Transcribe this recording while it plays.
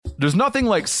There's nothing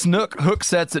like snook hook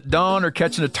sets at dawn or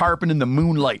catching a tarpon in the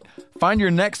moonlight. Find your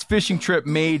next fishing trip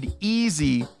made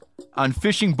easy on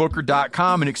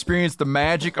fishingbooker.com and experience the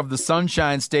magic of the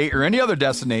Sunshine State or any other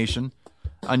destination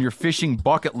on your fishing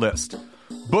bucket list.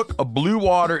 Book a blue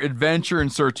water adventure in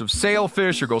search of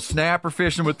sailfish or go snapper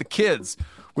fishing with the kids.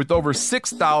 With over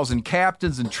 6,000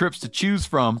 captains and trips to choose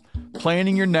from,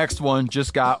 planning your next one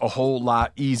just got a whole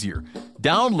lot easier.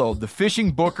 Download the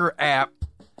Fishing Booker app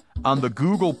on the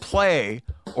Google Play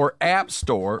or App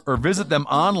Store, or visit them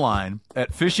online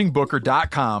at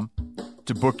fishingbooker.com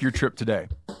to book your trip today.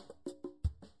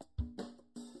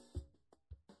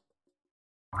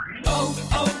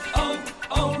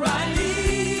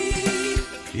 O'Reilly.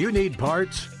 You need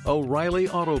parts? O'Reilly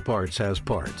Auto Parts has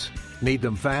parts. Need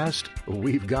them fast?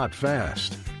 We've got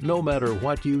fast. No matter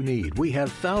what you need, we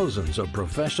have thousands of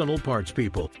professional parts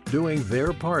people doing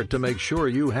their part to make sure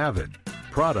you have it.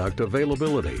 Product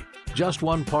availability. Just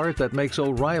one part that makes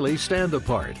O'Reilly stand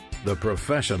apart. The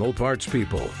professional parts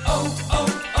people.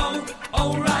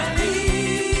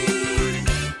 O'Reilly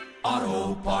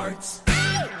Auto Parts.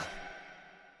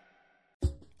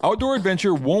 Outdoor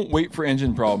adventure won't wait for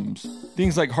engine problems.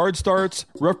 Things like hard starts,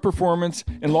 rough performance,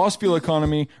 and lost fuel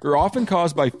economy are often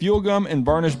caused by fuel gum and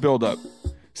varnish buildup.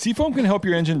 Seafoam can help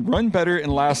your engine run better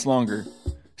and last longer.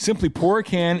 Simply pour a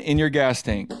can in your gas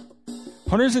tank.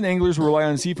 Hunters and anglers rely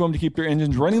on Seafoam to keep their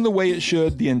engines running the way it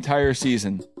should the entire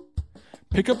season.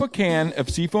 Pick up a can of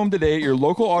Seafoam today at your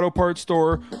local auto parts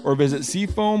store or visit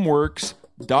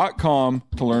seafoamworks.com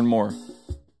to learn more.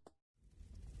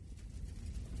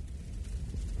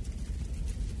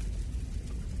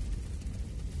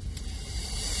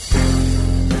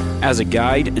 As a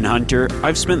guide and hunter,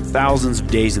 I've spent thousands of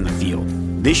days in the field.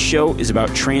 This show is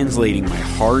about translating my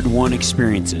hard-won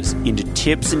experiences into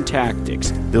tips and tactics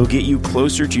that'll get you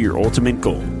closer to your ultimate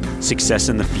goal, success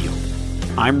in the field.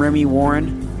 I'm Remy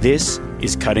Warren. This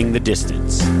is Cutting the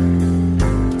Distance.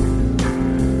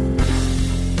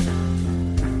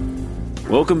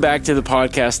 Welcome back to the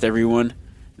podcast, everyone.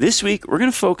 This week, we're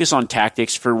going to focus on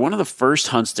tactics for one of the first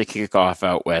hunts to kick off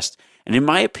out west, and in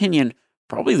my opinion,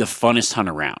 probably the funnest hunt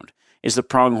around, is the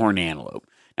pronghorn antelope.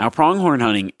 Now, pronghorn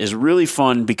hunting is really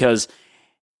fun because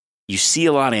you see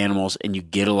a lot of animals and you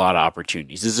get a lot of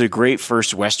opportunities. This is a great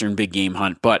first Western big game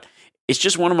hunt, but it's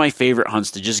just one of my favorite hunts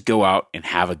to just go out and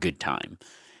have a good time.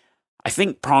 I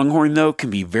think pronghorn, though, can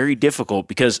be very difficult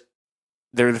because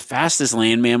they're the fastest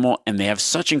land mammal and they have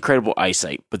such incredible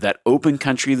eyesight, but that open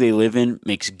country they live in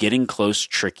makes getting close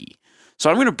tricky.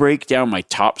 So I'm going to break down my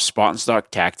top spot and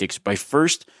stock tactics by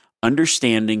first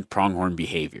understanding pronghorn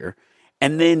behavior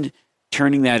and then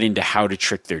turning that into how to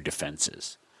trick their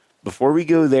defenses. Before we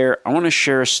go there, I want to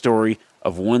share a story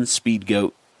of one speed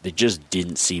goat that just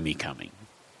didn't see me coming.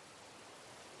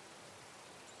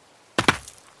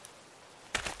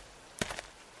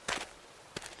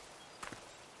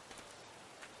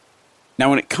 Now,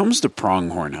 when it comes to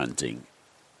pronghorn hunting,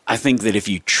 I think that if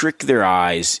you trick their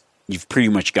eyes, you've pretty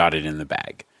much got it in the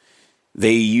bag.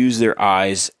 They use their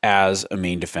eyes as a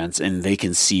main defense, and they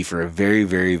can see for a very,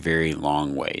 very, very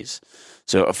long ways.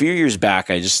 So a few years back,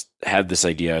 I just had this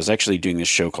idea. I was actually doing this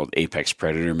show called Apex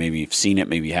Predator. Maybe you've seen it,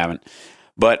 maybe you haven't.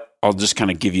 But I'll just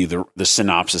kind of give you the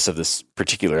synopsis of this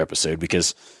particular episode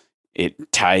because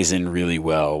it ties in really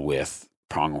well with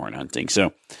pronghorn hunting.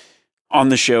 So on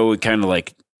the show, we kind of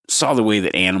like saw the way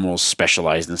that animals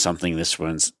specialized in something. This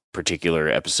one's particular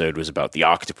episode was about the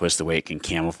octopus, the way it can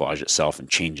camouflage itself and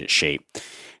change its shape.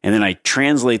 And then I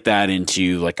translate that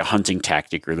into like a hunting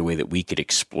tactic or the way that we could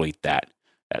exploit that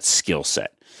skill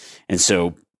set. And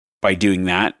so by doing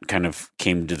that, kind of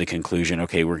came to the conclusion,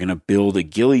 okay, we're going to build a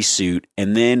ghillie suit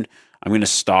and then I'm going to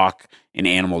stalk an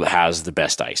animal that has the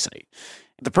best eyesight.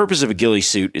 The purpose of a ghillie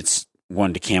suit, it's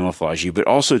one, to camouflage you, but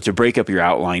also to break up your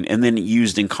outline, and then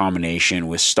used in combination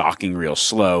with stalking real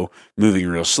slow, moving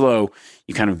real slow,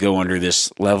 you kind of go under this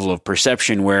level of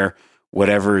perception where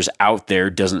whatever's out there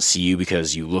doesn't see you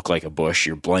because you look like a bush,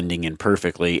 you're blending in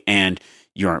perfectly, and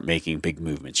you aren't making big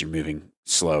movements. You're moving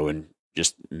slow and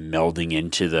just melding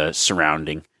into the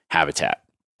surrounding habitat.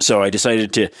 So I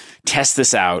decided to test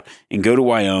this out and go to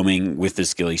Wyoming with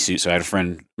this ghillie suit. So I had a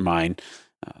friend of mine,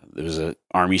 there was an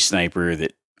Army sniper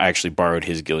that I actually borrowed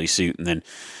his ghillie suit and then,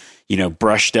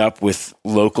 brushed up with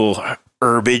local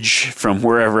herbage from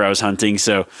wherever I was hunting.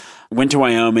 So I went to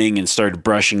Wyoming and started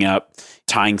brushing up,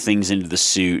 tying things into the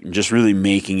suit and just really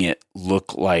making it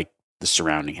look like the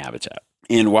surrounding habitat.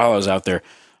 And while I was out there,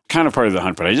 kind of part of the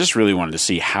hunt, but I just really wanted to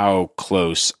see how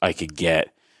close I could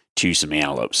get to some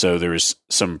antelope. So there was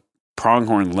some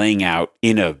pronghorn laying out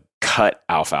in a cut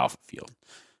alfalfa field,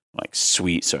 like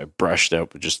sweet. So I brushed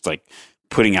up with just like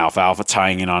putting alfalfa,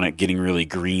 tying it on it, getting really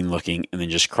green looking, and then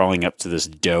just crawling up to this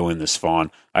doe and this fawn.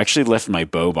 I actually left my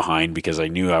bow behind because I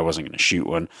knew I wasn't going to shoot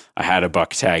one. I had a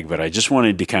buck tag, but I just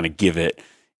wanted to kind of give it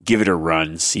a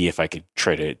run, see if I could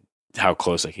how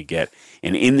close I could get.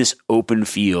 And in this open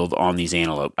field on these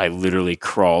antelope, I literally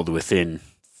crawled within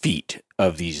feet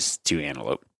of these two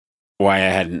antelope. Why I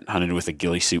hadn't hunted with a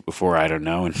ghillie suit before, I don't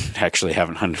know, and actually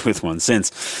haven't hunted with one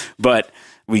since. But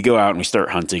we go out and we start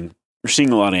hunting. We're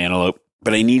seeing a lot of antelope.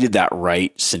 But I needed that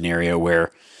right scenario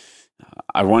where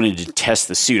I wanted to test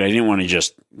the suit. I didn't want to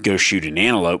just go shoot an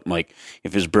antelope. Like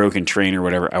if it's broken terrain or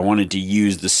whatever, I wanted to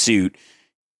use the suit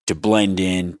to blend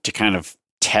in, to kind of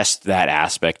test that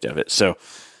aspect of it. So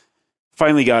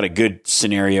finally got a good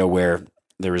scenario where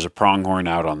there was a pronghorn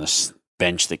out on this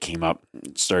bench that came up,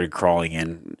 started crawling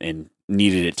in, and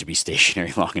needed it to be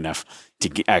stationary long enough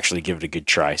to actually give it a good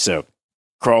try. So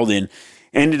crawled in,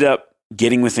 ended up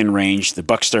getting within range. The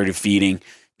buck started feeding,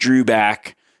 drew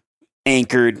back,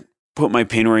 anchored, put my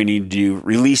pin where I needed to do,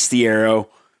 released the arrow,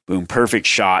 boom, perfect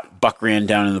shot. Buck ran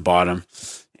down in the bottom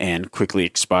and quickly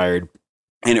expired.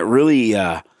 And it really,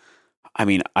 I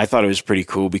thought it was pretty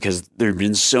cool because there had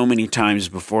been so many times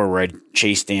before where I'd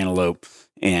chased antelope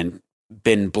and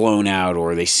been blown out,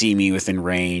 or they see me within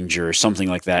range or something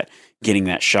like that, getting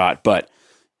that shot. But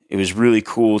it was really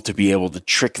cool to be able to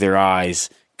trick their eyes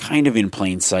kind of in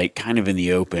plain sight, kind of in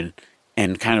the open,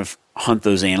 and kind of hunt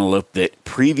those antelope that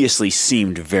previously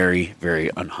seemed very, very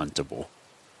unhuntable.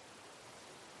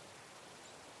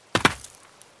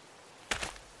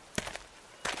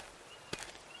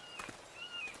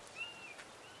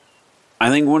 I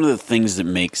think one of the things that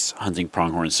makes hunting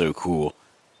pronghorn so cool,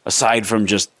 aside from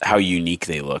just how unique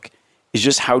they look, is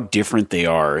just how different they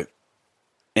are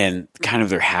and kind of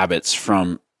their habits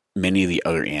from many of the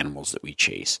other animals that we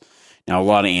chase. Now, a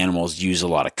lot of animals use a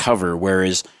lot of cover,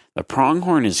 whereas the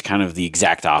pronghorn is kind of the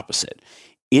exact opposite.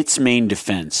 Its main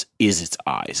defense is its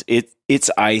eyes.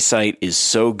 Its eyesight is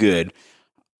so good.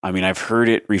 I mean, I've heard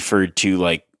it referred to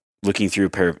like looking through a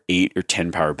pair of 8 or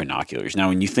 10 power binoculars. Now,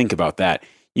 when you think about that,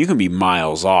 you can be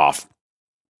miles off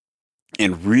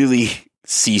and really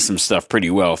see some stuff pretty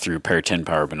well through a pair of 10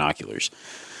 power binoculars.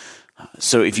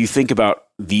 So if you think about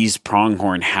these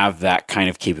pronghorn have that kind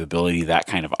of capability, that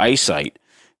kind of eyesight,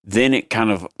 then it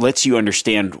kind of lets you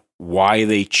understand why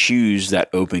they choose that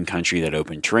open country, that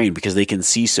open terrain, because they can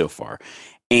see so far.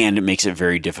 And it makes it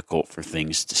very difficult for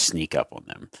things to sneak up on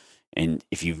them. And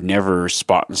if you've never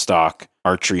spot and stalk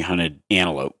archery hunted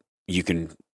antelope, you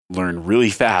can learn really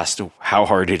fast how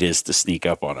hard it is to sneak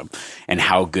up on them and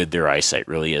how good their eyesight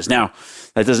really is. Now,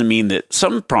 that doesn't mean that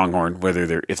some pronghorn,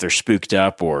 if they're spooked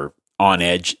up or on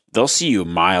edge, they'll see you a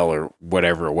mile or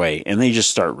whatever away and they just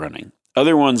start running.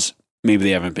 Other ones, maybe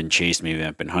they haven't been chased, maybe they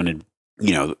haven't been hunted.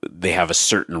 You know, they have a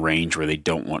certain range where they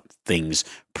don't want things,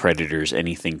 predators,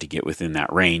 anything to get within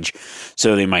that range.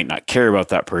 So they might not care about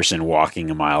that person walking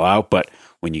a mile out. But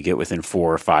when you get within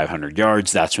 400 or 500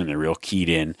 yards, that's when they're real keyed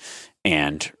in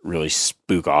and really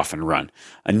spook off and run.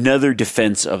 Another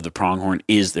defense of the pronghorn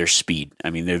is their speed. I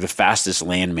mean, they're the fastest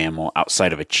land mammal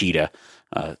outside of a cheetah.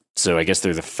 So I guess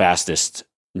they're the fastest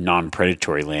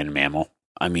non-predatory land mammal.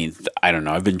 I mean, I don't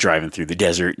know. I've been driving through the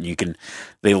desert and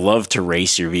they love to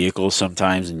race your vehicles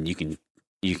sometimes, and you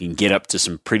can get up to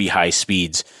some pretty high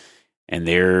speeds and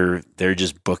they're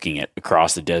just booking it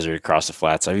across the desert, across the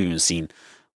flats. I've even seen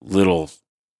little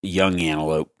young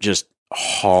antelope just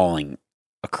hauling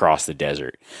across the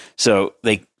desert. So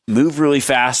they move really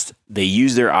fast. They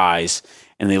use their eyes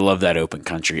and they love that open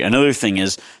country. Another thing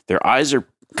is their eyes are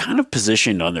kind of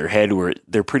positioned on their head where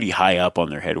they're pretty high up on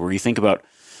their head, where you think about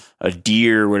a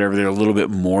deer or whatever, they're a little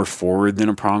bit more forward than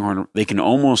a pronghorn. They can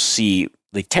almost see,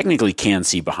 they technically can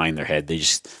see behind their head.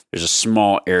 There's a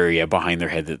small area behind their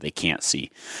head that they can't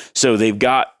see. So they've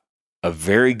got a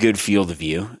very good field of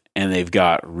view and they've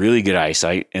got really good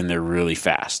eyesight and they're really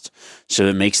fast. So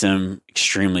it makes them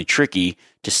extremely tricky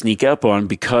to sneak up on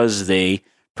because they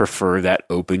prefer that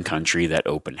open country, that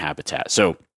open habitat.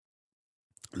 So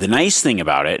the nice thing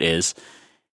about it is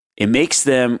it makes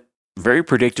them very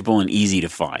predictable and easy to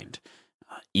find.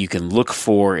 You can look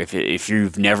for, if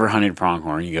you've never hunted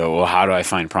pronghorn, you go, well, how do I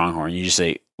find pronghorn? You just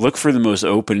say, look for the most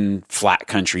open, flat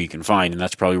country you can find, and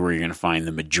that's probably where you're going to find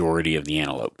the majority of the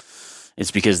antelope.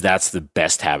 It's because that's the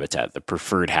best habitat, the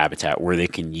preferred habitat, where they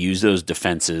can use those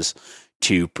defenses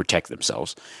to protect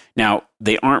themselves. Now,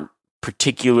 they aren't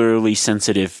particularly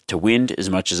sensitive to wind as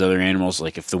much as other animals.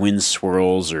 Like if the wind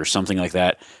swirls or something like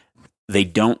that, they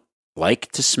don't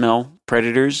like to smell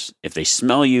predators. If they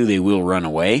smell you, they will run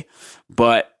away,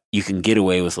 but you can get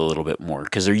away with a little bit more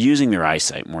because they're using their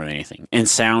eyesight more than anything. And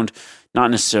sound, not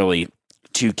necessarily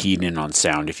too keyed in on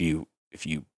sound. If you if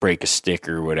you break a stick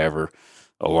or whatever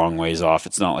a long ways off,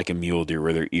 it's not like a mule deer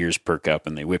where their ears perk up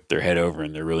and they whip their head over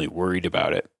and they're really worried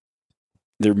about it.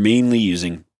 They're mainly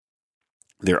using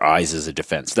their eyes as a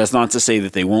defense. That's not to say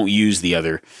that they won't use the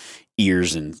other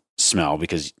ears and smell,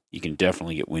 because you can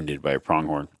definitely get winded by a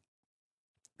pronghorn.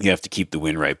 You have to keep the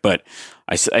wind right. But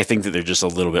I think that they're just a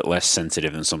little bit less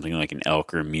sensitive than something like an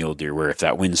elk or a mule deer, where if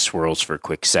that wind swirls for a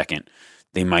quick second,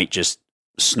 they might just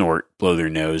snort, blow their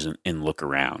nose, and look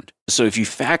around. So if you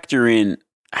factor in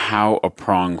how a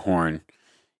pronghorn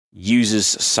uses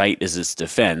sight as its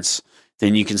defense,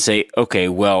 then you can say, okay,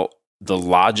 well, the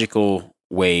logical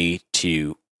way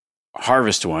to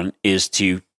harvest one is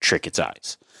to trick its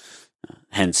eyes.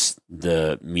 Hence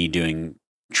me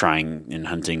trying and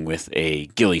hunting with a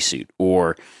ghillie suit,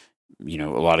 or, a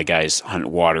lot of guys hunt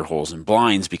water holes and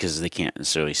blinds because they can't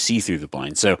necessarily see through the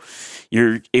blind. So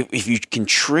if you can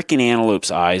trick an antelope's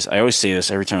eyes, I always say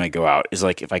this every time I go out, is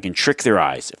like, if I can trick their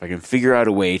eyes, if I can figure out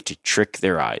a way to trick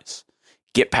their eyes,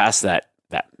 get past that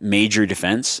major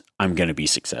defense, I'm going to be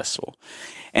successful.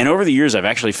 And over the years, I've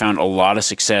actually found a lot of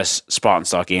success spot and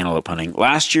stalk antelope hunting.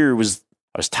 Last year I was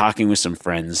talking with some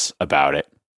friends about it,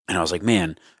 and I was like,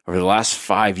 man, over the last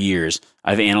 5 years,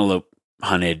 I've antelope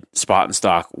hunted spot and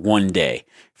stalk one day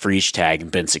for each tag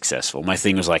and been successful. My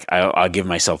thing was like, I'll give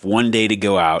myself one day to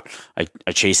go out. I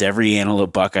chase every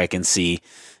antelope buck I can see,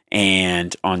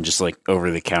 and on just like over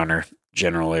the counter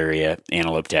general area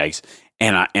antelope tags,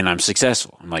 and I'm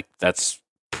successful. I'm like, that's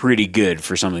pretty good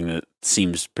for something that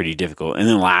seems pretty difficult. And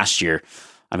then last year,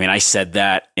 I said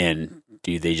that, and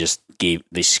dude, they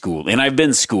schooled, and I've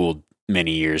been schooled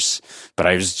many years, but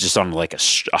I was just on like a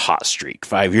hot streak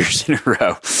 5 years in a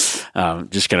row,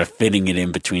 just kind of fitting it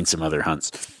in between some other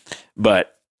hunts.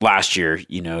 But last year,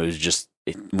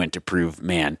 it went to prove,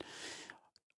 man,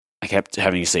 I kept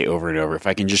having to say over and over, if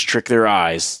I can just trick their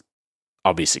eyes,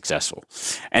 I'll be successful.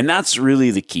 And that's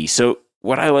really the key. So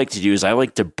what I like to do is I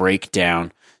like to break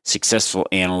down successful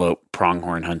antelope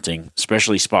pronghorn hunting,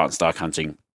 especially spot and stalk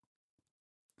hunting,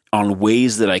 on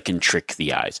ways that I can trick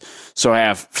the eyes. So I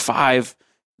have 5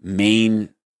 main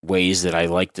ways that I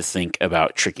like to think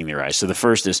about tricking their eyes. So the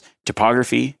first is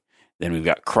topography, then we've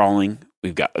got crawling,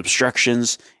 we've got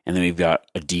obstructions, and then we've got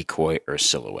a decoy or a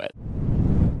silhouette.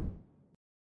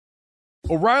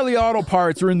 O'Reilly Auto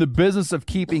Parts are in the business of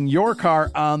keeping your car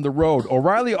on the road.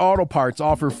 O'Reilly Auto Parts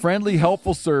offer friendly,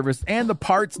 helpful service and the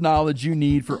parts knowledge you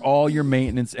need for all your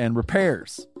maintenance and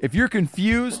repairs. If you're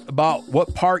confused about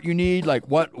what part you need, like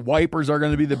what wipers are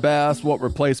going to be the best, what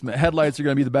replacement headlights are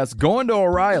going to be the best, go into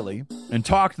O'Reilly and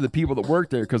talk to the people that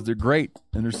work there, because they're great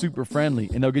and they're super friendly,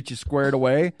 and they'll get you squared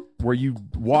away where you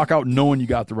walk out knowing you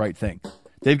got the right thing.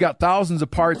 They've got thousands of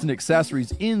parts and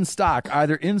accessories in stock,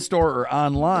 either in-store or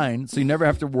online, so you never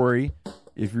have to worry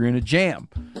if you're in a jam.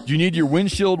 Do you need your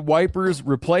windshield wipers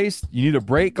replaced? You need a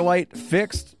brake light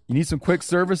fixed? You need some quick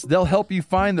service? They'll help you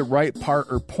find the right part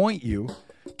or point you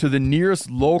to the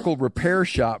nearest local repair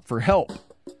shop for help.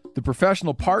 The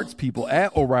professional parts people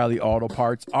at O'Reilly Auto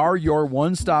Parts are your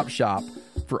one-stop shop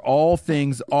for all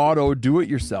things auto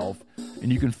do-it-yourself,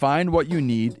 and you can find what you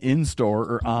need in-store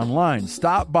or online.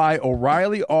 Stop by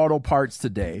O'Reilly Auto Parts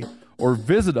today or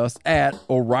visit us at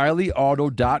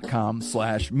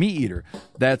O'ReillyAuto.com/MeatEater.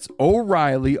 That's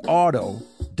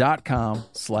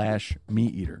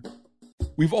O'ReillyAuto.com/MeatEater.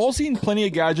 We've all seen plenty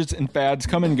of gadgets and fads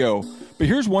come and go, but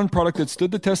here's one product that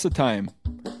stood the test of time: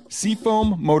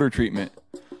 Seafoam Motor Treatment.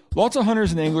 Lots of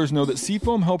hunters and anglers know that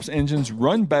Seafoam helps engines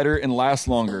run better and last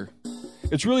longer.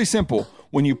 It's really simple.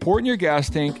 When you pour it in your gas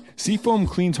tank, Seafoam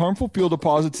cleans harmful fuel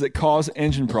deposits that cause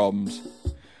engine problems.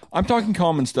 I'm talking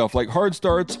common stuff like hard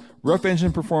starts, rough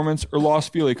engine performance, or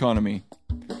lost fuel economy.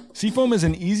 Seafoam is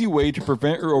an easy way to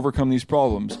prevent or overcome these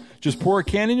problems. Just pour a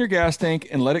can in your gas tank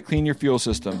and let it clean your fuel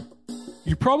system.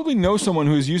 You probably know someone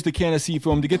who has used a can of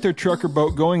Seafoam to get their truck or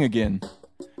boat going again.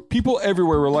 People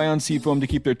everywhere rely on Seafoam to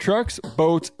keep their trucks,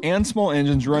 boats, and small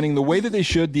engines running the way that they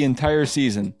should the entire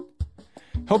season.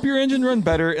 Help your engine run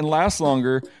better and last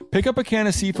longer. Pick up a can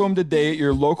of Seafoam today at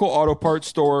your local auto parts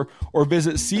store or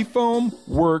visit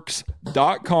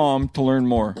SeafoamWorks.com to learn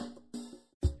more.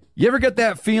 You ever get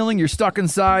that feeling you're stuck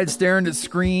inside staring at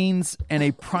screens and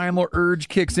a primal urge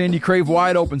kicks in? You crave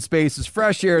wide open spaces,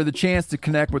 fresh air, the chance to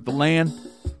connect with the land?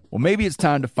 Well, maybe it's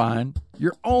time to find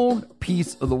your own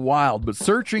piece of the wild, but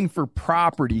searching for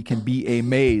property can be a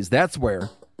maze. That's where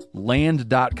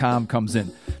Land.com comes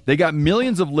in. They got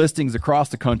millions of listings across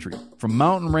the country, from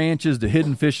mountain ranches to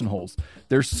hidden fishing holes.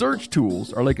 Their search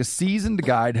tools are like a seasoned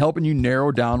guide helping you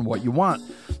narrow down what you want.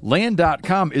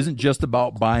 Land.com isn't just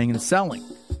about buying and selling.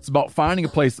 It's about finding a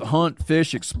place to hunt,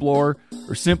 fish, explore,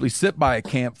 or simply sit by a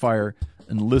campfire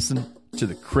and listen to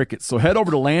the crickets. So head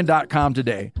over to land.com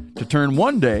today to turn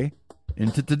one day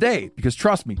into today, because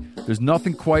trust me, there's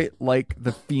nothing quite like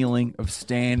the feeling of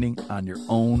standing on your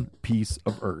own piece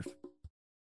of earth.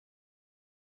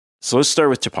 So let's start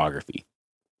with topography.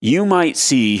 You might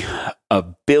see a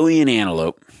billion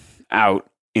antelope out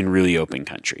in really open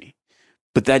country,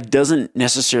 but that doesn't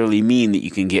necessarily mean that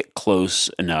you can get close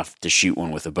enough to shoot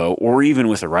one with a bow or even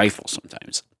with a rifle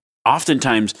sometimes.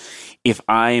 Oftentimes, if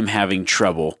I am having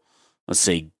trouble, let's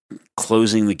say,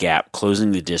 closing the gap,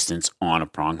 closing the distance on a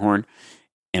pronghorn,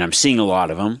 and I'm seeing a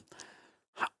lot of them,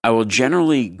 I will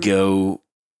generally go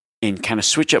and kind of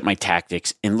switch up my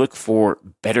tactics and look for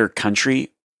better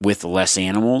country with less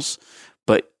animals,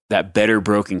 but that better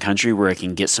broken country where I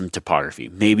can get some topography,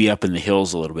 maybe up in the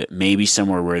hills a little bit, maybe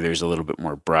somewhere where there's a little bit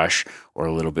more brush or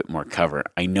a little bit more cover.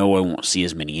 I know I won't see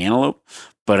as many antelope,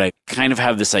 but I kind of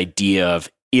have this idea of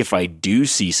if I do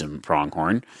see some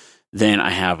pronghorn, then I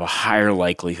have a higher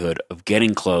likelihood of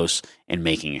getting close and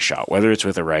making a shot, whether it's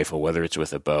with a rifle, whether it's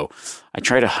with a bow. I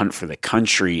try to hunt for the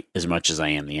country as much as I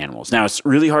am the animals. Now, it's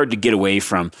really hard to get away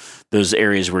from those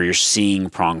areas where you're seeing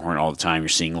pronghorn all the time. You're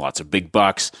seeing lots of big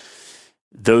bucks.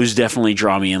 Those definitely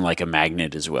draw me in like a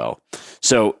magnet as well.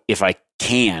 So if I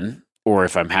can, or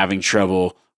if I'm having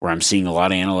trouble where I'm seeing a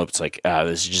lot of antelope, it's like,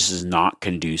 this just is not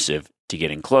conducive to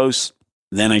getting close.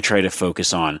 Then I try to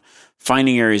focus on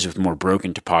finding areas with more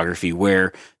broken topography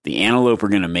where the antelope are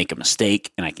going to make a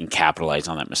mistake and I can capitalize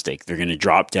on that mistake. They're going to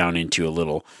drop down into a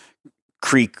little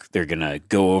creek. They're going to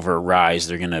go over a rise.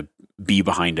 They're going to be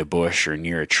behind a bush or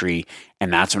near a tree.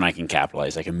 And that's when I can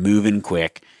capitalize. I can move in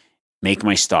quick, make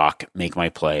my stalk, make my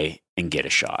play, and get a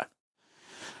shot.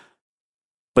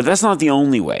 But that's not the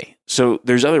only way. So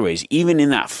there's other ways. Even in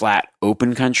that flat,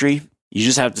 open country, you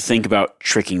just have to think about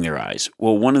tricking their eyes.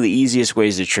 Well, one of the easiest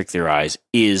ways to trick their eyes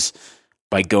is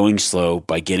by going slow,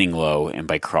 by getting low, and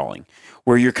by crawling,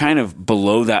 where you're kind of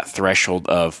below that threshold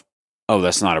of, oh,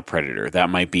 that's not a predator. That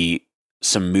might be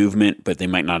some movement, but they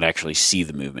might not actually see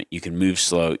the movement. You can move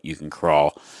slow, you can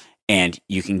crawl, and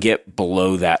you can get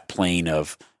below that plane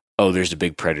of, oh, there's a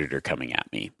big predator coming at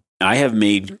me. I have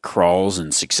made crawls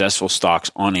and successful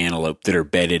stalks on antelope that are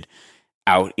bedded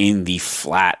out in the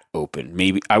flat open.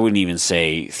 Maybe I wouldn't even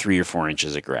say 3 or 4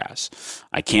 inches of grass.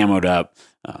 I camoed up.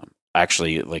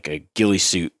 Actually, like a ghillie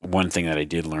suit, one thing that I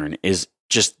did learn is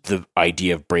just the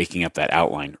idea of breaking up that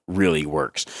outline really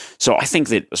works. So I think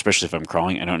that, especially if I'm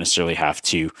crawling, I don't necessarily have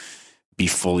to be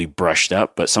fully brushed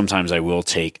up, but sometimes I will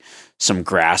take some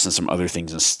grass and some other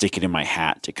things and stick it in my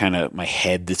hat to kind of my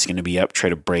head that's going to be up, try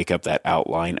to break up that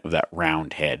outline of that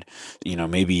round head. You know,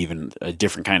 maybe even a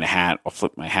different kind of hat. I'll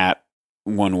flip my hat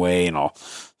one way and I'll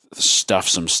stuff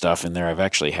some stuff in there. I've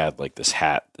actually had like this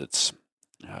hat that's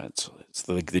it's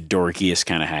like the dorkiest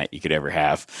kind of hat you could ever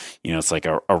have. You know, it's like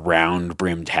a round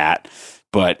brimmed hat,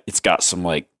 but it's got some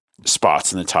like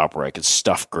spots in the top where I could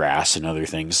stuff grass and other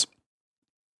things.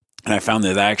 And I found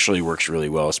that actually works really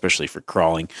well, especially for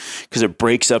crawling, because it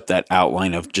breaks up that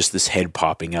outline of just this head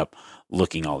popping up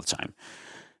looking all the time.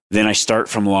 Then I start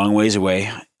from a long ways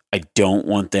away. I don't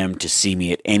want them to see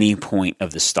me at any point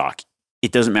of the stalk.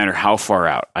 It doesn't matter how far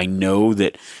out. I know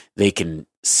that they can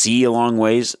see a long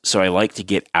ways, so I like to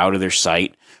get out of their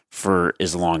sight for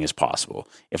as long as possible.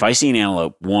 If I see an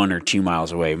antelope 1 or 2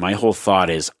 miles away, my whole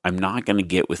thought is I'm not going to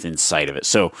get within sight of it.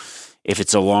 So if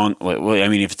it's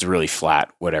if it's really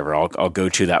flat, whatever, I'll go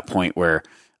to that point where,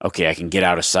 okay, I can get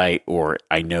out of sight, or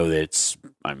I know that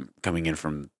I'm coming in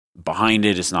from behind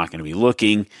it. It's not going to be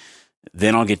looking.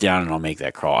 Then I'll get down and I'll make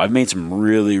that crawl. I've made some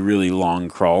really, really long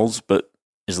crawls, but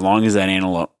as long as that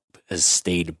antelope has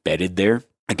stayed bedded there,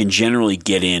 I can generally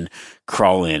get in,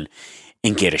 crawl in,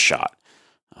 and get a shot.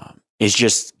 It's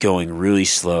just going really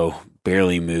slow,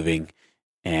 barely moving,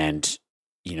 and,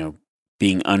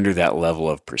 being under that level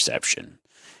of perception.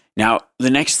 Now,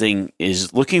 the next thing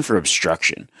is looking for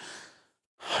obstruction.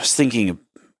 I was thinking,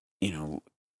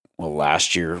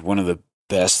 last year, one of the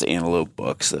best antelope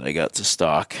bucks that I got to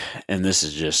stalk, and this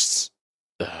is just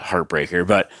a heartbreaker,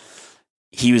 but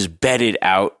he was bedded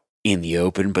out in the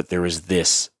open, but there was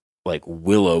this like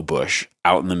willow bush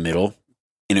out in the middle,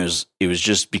 and it was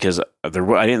just because this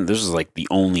was like the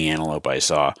only antelope I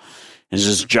saw. It was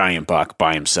this giant buck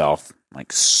by himself,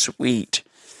 like sweet.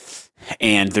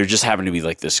 And there just happened to be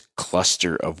like this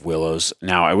cluster of willows.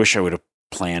 Now, I wish I would have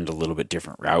planned a little bit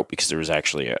different route, because there was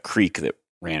actually a creek that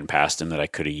ran past him that I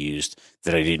could have used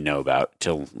that I didn't know about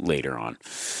till later on.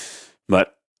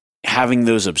 But having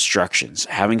those obstructions,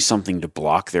 having something to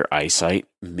block their eyesight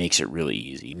makes it really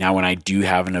easy. Now, when I do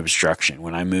have an obstruction,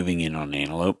 when I'm moving in on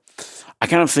antelope, I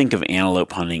kind of think of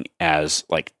antelope hunting as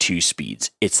like 2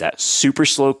 speeds. It's that super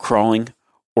slow crawling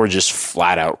or just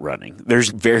flat out running. There's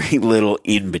very little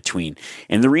in between.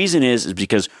 And the reason is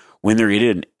because when they're in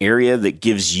an area that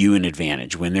gives you an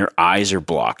advantage, when their eyes are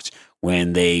blocked,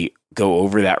 when they go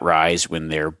over that rise, when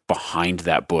they're behind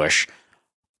that bush,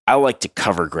 I like to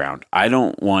cover ground. I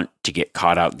don't want to get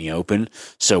caught out in the open.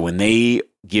 So when they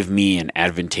give me an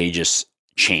advantageous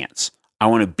chance, I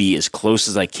want to be as close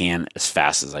as I can, as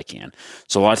fast as I can.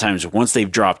 So a lot of times, once they've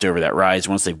dropped over that rise,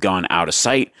 once they've gone out of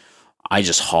sight, I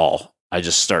just haul. I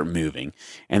just start moving.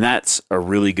 And that's a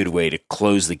really good way to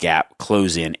close the gap,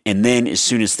 close in. And then as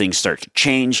soon as things start to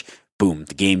change, boom,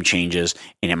 the game changes.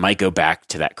 And it might go back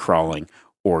to that crawling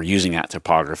or using that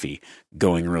topography,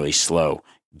 going really slow,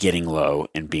 getting low,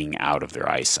 and being out of their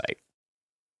eyesight.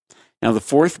 Now, the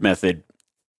fourth method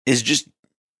is just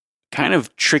kind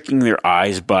of tricking their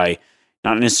eyes by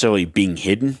not necessarily being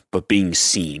hidden, but being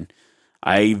seen.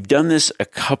 I've done this a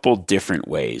couple different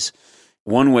ways.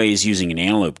 One way is using an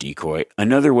antelope decoy.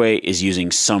 Another way is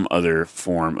using some other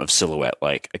form of silhouette,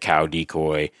 like a cow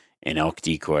decoy, an elk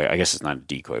decoy. I guess it's not a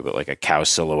decoy, but like a cow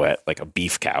silhouette, like a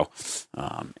beef cow,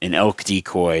 an elk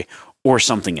decoy, or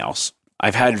something else.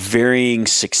 I've had varying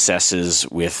successes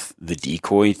with the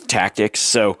decoy tactics.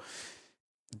 So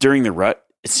during the rut,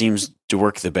 it seems to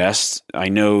work the best. I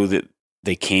know that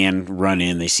they can run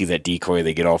in, they see that decoy,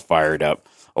 they get all fired up.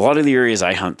 A lot of the areas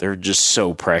I hunt, they're just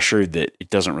so pressured that it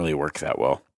doesn't really work that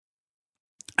well.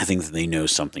 I think that they know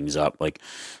something's up. Like,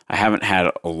 I haven't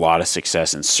had a lot of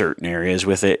success in certain areas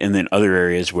with it, and then other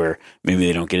areas where maybe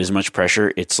they don't get as much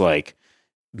pressure, it's like,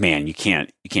 man, you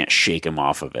can't shake them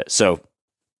off of it. So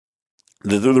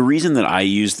the reason that I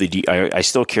use I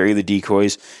still carry the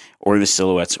decoys or the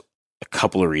silhouettes, a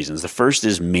couple of reasons. The first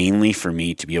is mainly for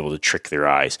me to be able to trick their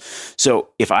eyes. So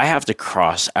if I have to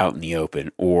cross out in the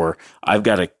open, or I've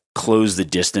got to close the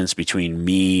distance between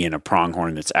me and a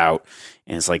pronghorn that's out,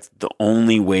 and it's like the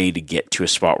only way to get to a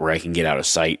spot where I can get out of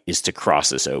sight is to cross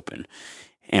this open,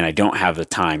 and I don't have the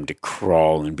time to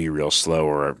crawl and be real slow,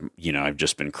 or I've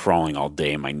just been crawling all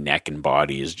day and my neck and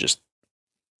body is just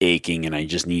aching, and I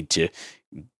just need to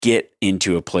get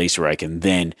into a place where I can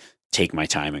then take my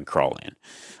time and crawl in.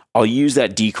 I'll use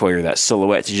that decoy or that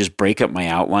silhouette to just break up my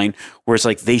outline, where it's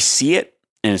like they see it,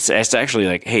 and it's actually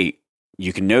like, hey,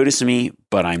 you can notice me,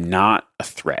 but I'm not a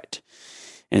threat.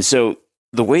 And so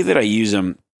the way that I use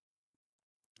them,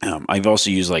 I've also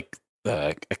used like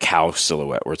a cow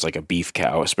silhouette, where it's like a beef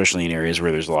cow, especially in areas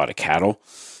where there's a lot of cattle.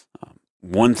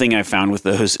 One thing I found with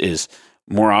those is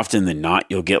more often than not,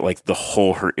 you'll get like the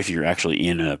whole herd. If you're actually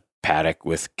in a paddock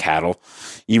with cattle,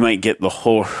 you might get the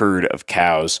whole herd of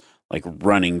cows like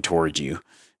running towards you,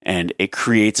 and it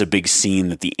creates a big scene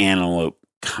that the antelope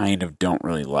kind of don't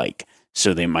really like,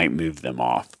 so they might move them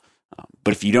off.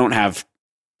 But if you don't have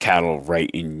cattle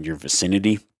right in your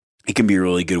vicinity, it can be a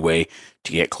really good way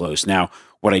to get close. Now,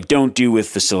 what I don't do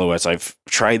with the silhouettes, I've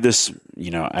tried this,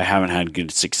 I haven't had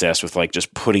good success with like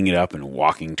just putting it up and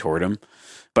walking toward them,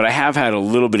 but I have had a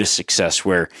little bit of success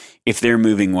where if they're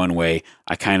moving one way,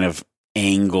 I kind of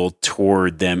angle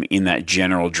toward them in that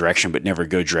general direction, but never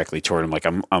go directly toward them. Like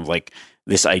I'm like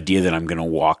this idea that I'm going to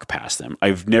walk past them.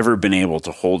 I've never been able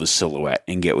to hold a silhouette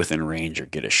and get within range or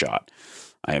get a shot.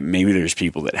 Maybe there's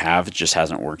people that have, it just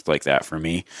hasn't worked like that for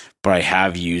me, but I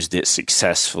have used it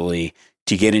successfully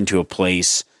to get into a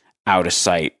place out of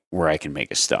sight where I can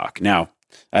make a stalk. Now,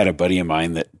 I had a buddy of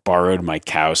mine that borrowed my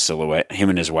cow silhouette. Him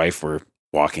and his wife were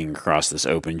walking across this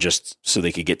open just so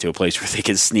they could get to a place where they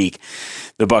could sneak.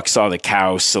 The buck saw the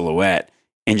cow silhouette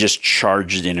and just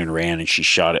charged in and ran, and she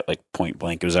shot it like point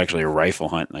blank. It was actually a rifle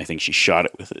hunt, and I think she shot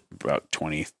it with about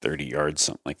 20, 30 yards,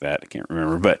 something like that. I can't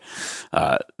remember, but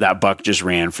that buck just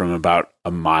ran from about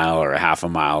a mile or a half a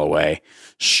mile away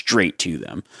straight to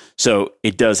them. So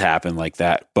it does happen like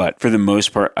that, but for the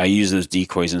most part, I use those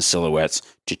decoys and silhouettes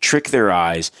to trick their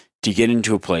eyes to get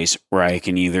into a place where I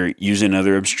can either use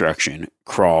another obstruction,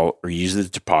 crawl, or use the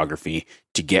topography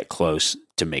to get close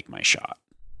to make my shot.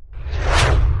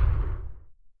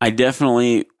 I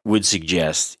definitely would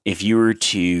suggest, if you were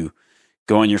to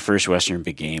go on your first Western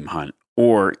big game hunt,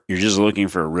 or you're just looking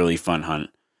for a really fun hunt,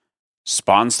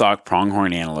 spot and stalk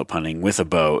pronghorn antelope hunting with a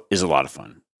bow is a lot of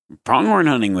fun. Pronghorn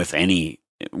hunting with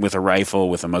a rifle,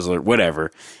 with a muzzler,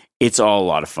 whatever, it's all a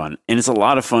lot of fun. And it's a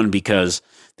lot of fun because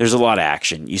there's a lot of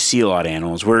action. You see a lot of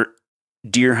animals. Where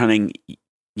deer hunting,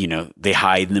 they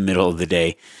hide in the middle of the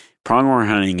day. Pronghorn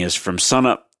hunting is from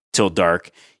sunup till dark.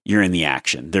 You're in the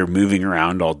action. They're moving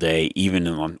around all day, even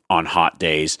on hot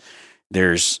days.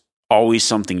 There's always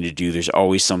something to do. There's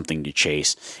always something to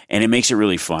chase. And it makes it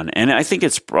really fun. And I think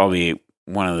it's probably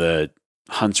one of the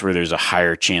hunts where there's a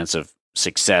higher chance of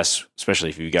success, especially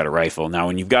if you've got a rifle. Now,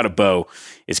 when you've got a bow,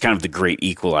 it's kind of the great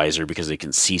equalizer because they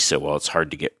can see so well. It's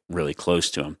hard to get really close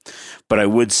to them. But I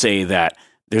would say that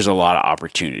there's a lot of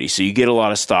opportunity. So you get a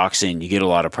lot of stocks in, you get a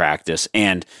lot of practice.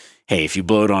 And hey, if you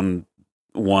blow it on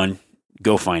one,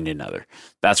 go find another.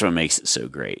 That's what makes it so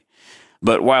great.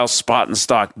 But while spot and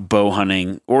stock bow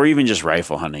hunting or even just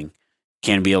rifle hunting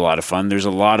can be a lot of fun, there's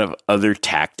a lot of other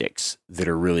tactics that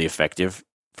are really effective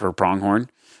for pronghorn.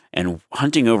 And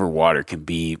hunting over water can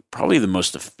be probably the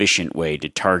most efficient way to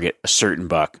target a certain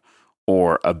buck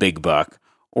or a big buck,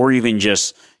 or even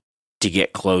just to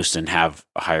get close and have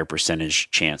a higher percentage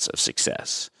chance of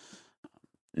success.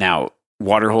 Now,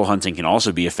 waterhole hunting can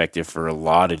also be effective for a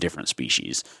lot of different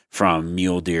species, from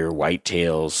mule deer,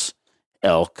 whitetails,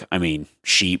 elk,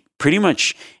 sheep, pretty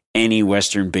much any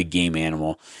Western big game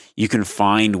animal. You can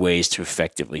find ways to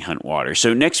effectively hunt water.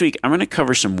 So next week, I'm going to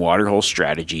cover some waterhole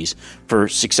strategies for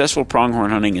successful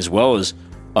pronghorn hunting as well as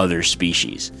other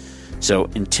species. So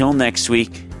until next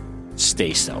week,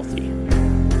 stay stealthy.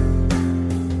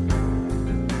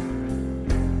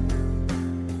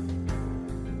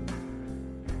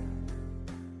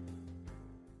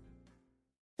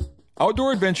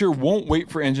 Outdoor adventure won't wait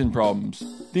for engine problems.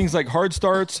 Things like hard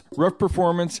starts, rough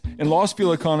performance, and lost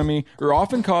fuel economy are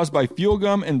often caused by fuel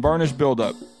gum and varnish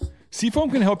buildup. Seafoam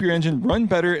can help your engine run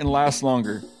better and last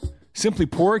longer. Simply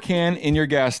pour a can in your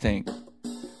gas tank.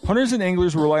 Hunters and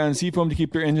anglers rely on Seafoam to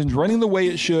keep their engines running the way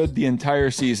it should the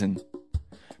entire season.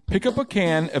 Pick up a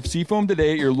can of Seafoam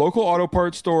today at your local auto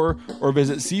parts store or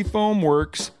visit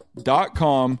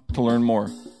seafoamworks.com to learn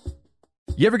more.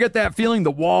 You ever get that feeling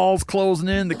the walls closing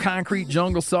in, the concrete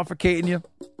jungle suffocating you?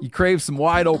 You crave some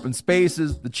wide open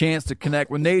spaces, the chance to connect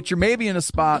with nature, maybe in a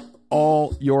spot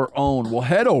all your own. Well,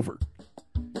 head over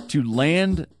to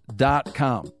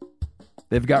land.com.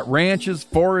 They've got ranches,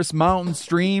 forests, mountains,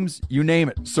 streams, you name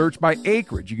it. Search by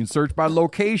acreage. You can search by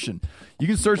location. You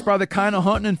can search by the kind of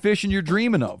hunting and fishing you're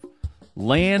dreaming of.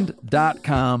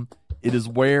 Land.com. It is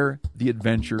where the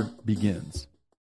adventure begins.